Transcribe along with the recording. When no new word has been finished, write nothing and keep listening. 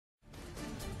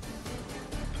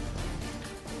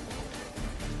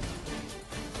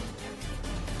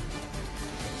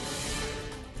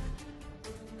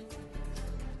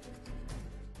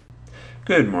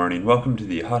Good morning. Welcome to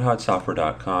the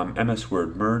hotsoftware.com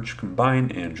MSWord merge,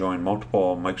 combine, and join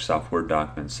multiple Microsoft Word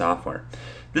document software.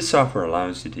 This software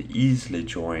allows you to easily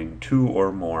join two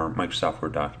or more Microsoft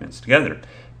Word documents together.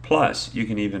 Plus, you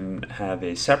can even have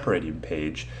a separating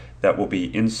page that will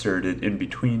be inserted in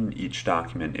between each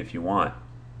document if you want.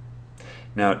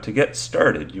 Now, to get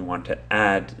started, you want to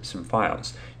add some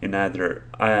files. You can either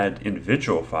add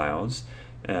individual files.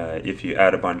 If you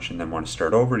add a bunch and then want to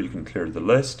start over, you can clear the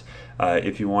list.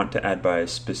 If you want to add by a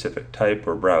specific type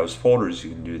or browse folders, you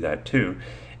can do that too.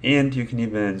 And you can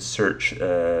even search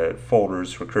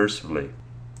folders recursively.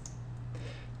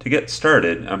 To get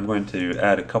started, I'm going to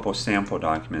add a couple sample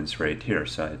documents right here.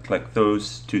 So I click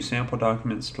those two sample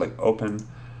documents, click Open,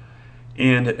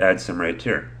 and it adds them right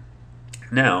here.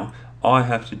 Now, all I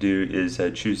have to do is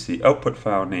choose the output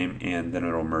file name, and then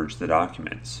it'll merge the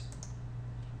documents.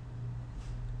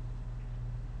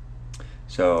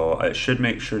 So I should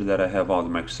make sure that I have all the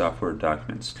Microsoft Word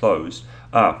documents closed.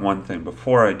 One thing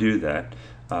before I do that,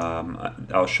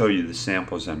 I'll show you the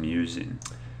samples I'm using.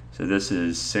 So this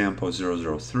is sample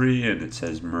 003 and it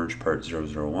says merge part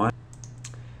 001.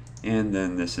 And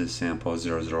then this is sample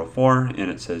 004 and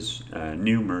it says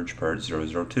new merge part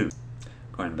 002.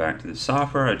 Going back to the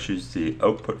software, I choose the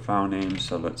output file name,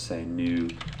 so let's say new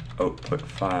output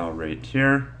file right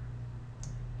here.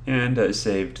 And I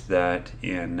saved that,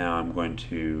 and now I'm going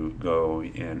to go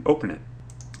and open it.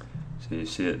 So you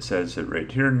see it says it right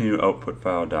here, new output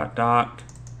file.doc.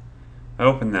 I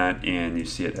open that and you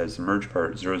see it has the merge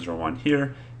part 001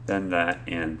 here, then that,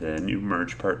 and the new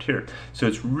merge part here. So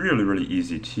it's really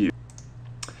easy to use.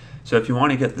 So if you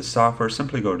want to get the software,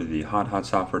 simply go to the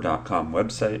hotsoftware.com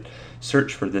website,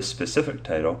 search for this specific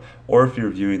title, or if you're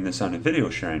viewing this on a video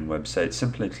sharing website,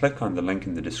 simply click on the link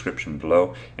in the description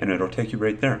below and it'll take you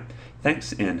right there.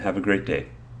 Thanks and have a great day.